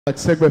Like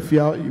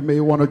Segbefia, you may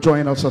want to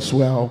join us as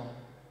well.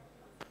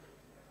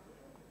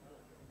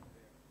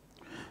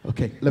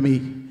 Okay, let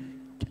me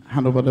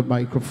hand over the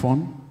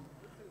microphone.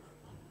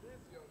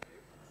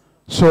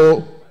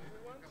 So,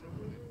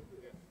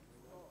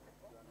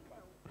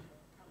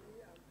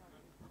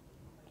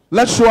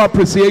 let's show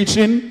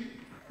appreciation.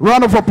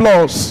 Round of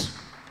applause.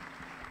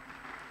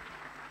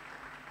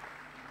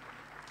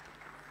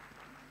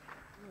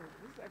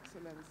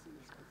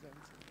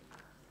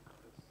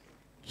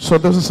 So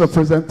this is a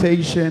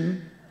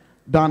presentation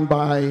done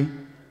by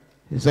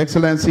His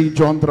Excellency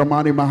John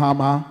Dramani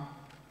Mahama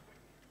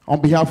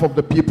on behalf of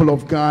the people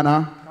of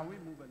Ghana.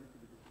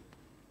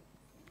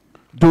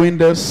 Doing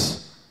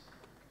this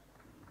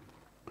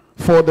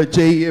for the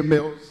J.A.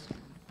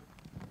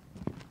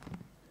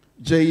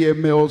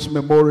 Mills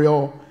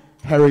Memorial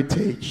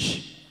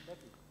Heritage.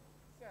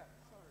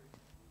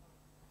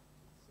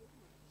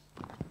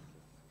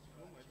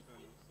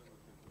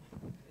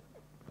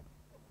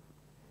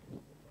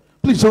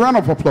 Please, a round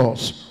of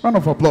applause. Round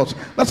of applause.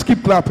 Let's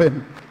keep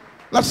clapping.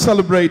 Let's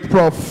celebrate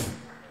Prof.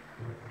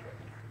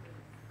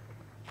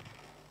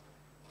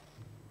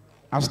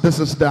 As this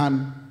is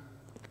done,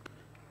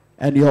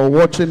 and you're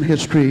watching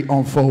history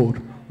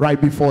unfold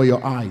right before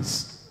your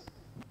eyes.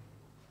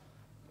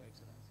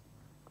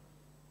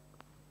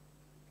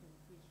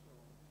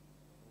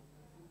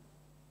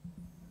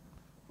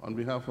 On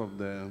behalf of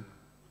the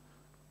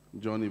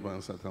John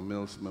Evans Atta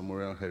Mills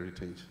Memorial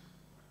Heritage,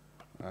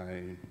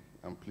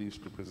 I'm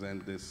pleased to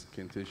present this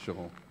Kente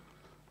Shaw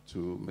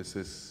to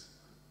Mrs.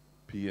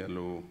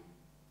 PLO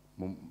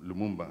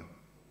Lumumba.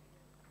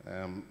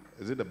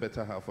 Is it the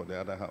better half or the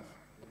other half?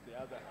 The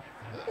other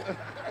half.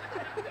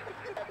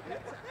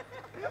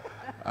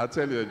 I'll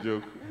tell you a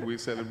joke. We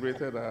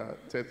celebrated our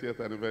 30th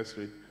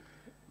anniversary,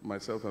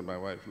 myself and my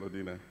wife,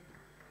 Lodina.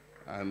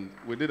 And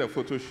we did a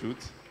photo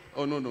shoot.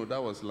 Oh, no,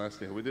 that was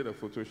last year. We did a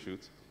photo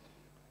shoot,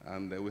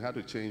 and we had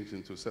to change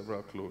into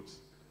several clothes.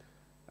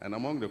 And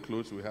among the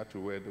clothes we had to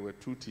wear, there were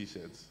 2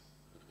 T-shirts.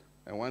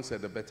 And one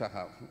said the better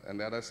half, and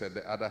the other said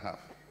the other half.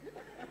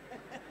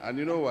 And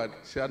you know what?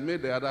 She had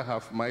made the other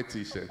half my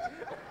T-shirt.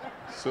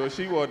 So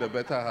she wore the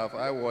better half,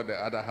 I wore the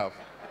other half.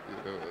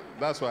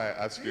 That's why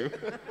I asked you.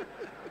 Thank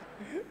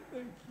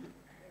you.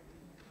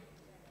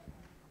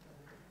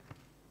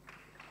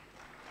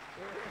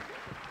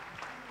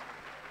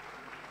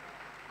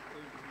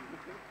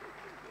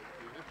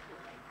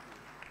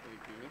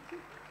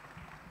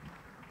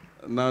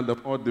 Now the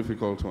more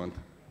difficult one.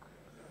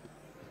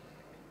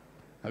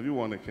 Have you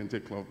won a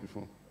Kente cloth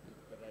before?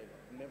 But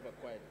I never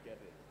quite get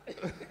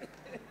it.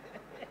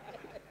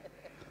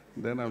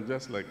 Then I'm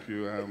just like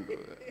you.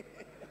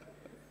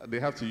 They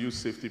have to use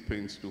safety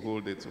pins to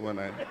hold it when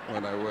I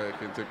wear a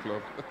Kente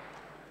cloth.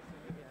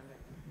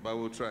 But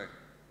we'll try.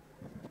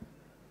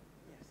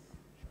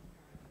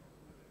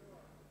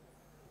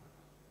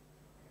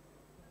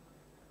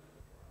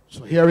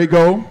 So here we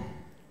go.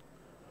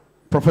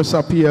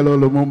 Professor PLO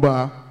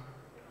Lumumba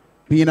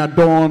being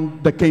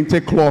adorned the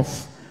Kente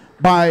cloth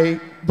by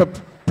the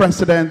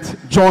President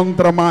John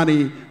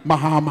Dramani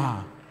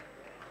Mahama.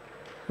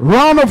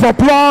 Round of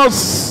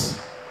applause.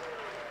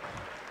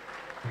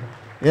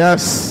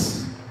 Yes.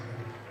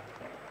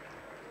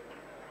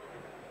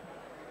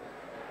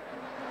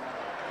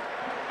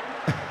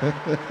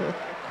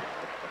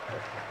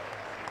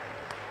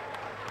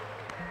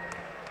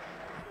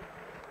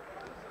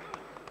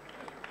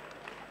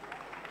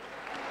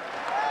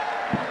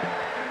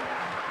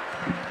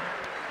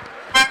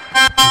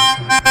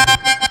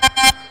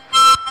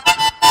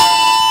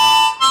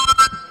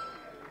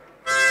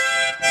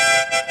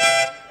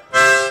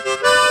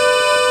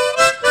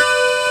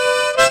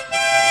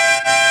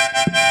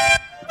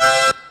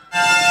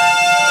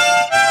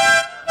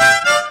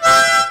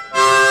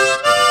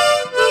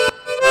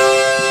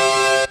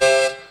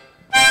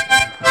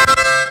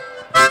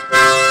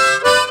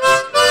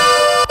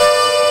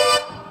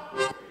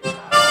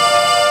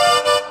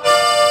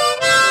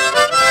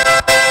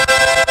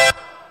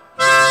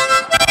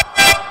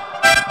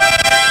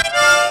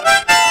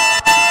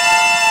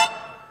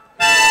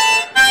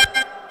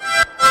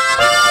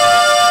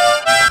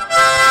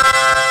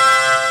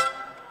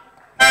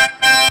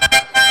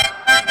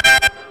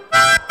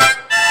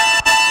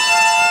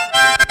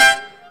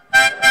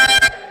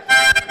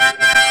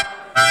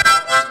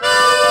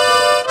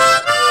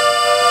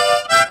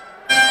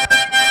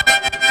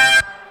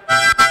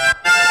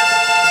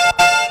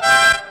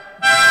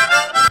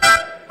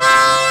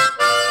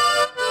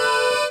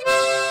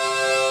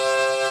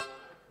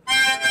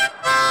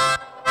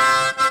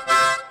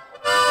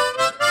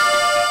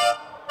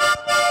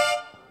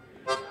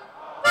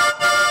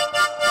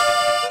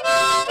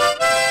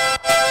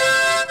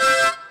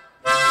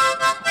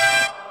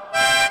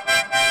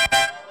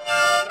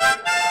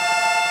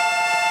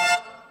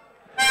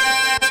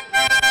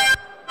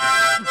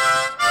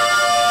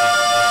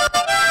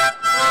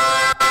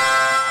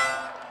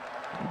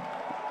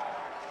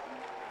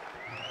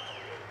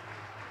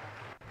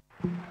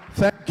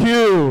 Thank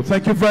you.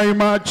 Thank you very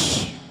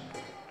much.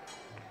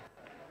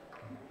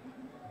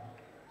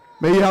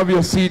 May you have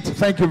your seat.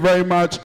 Thank you very much.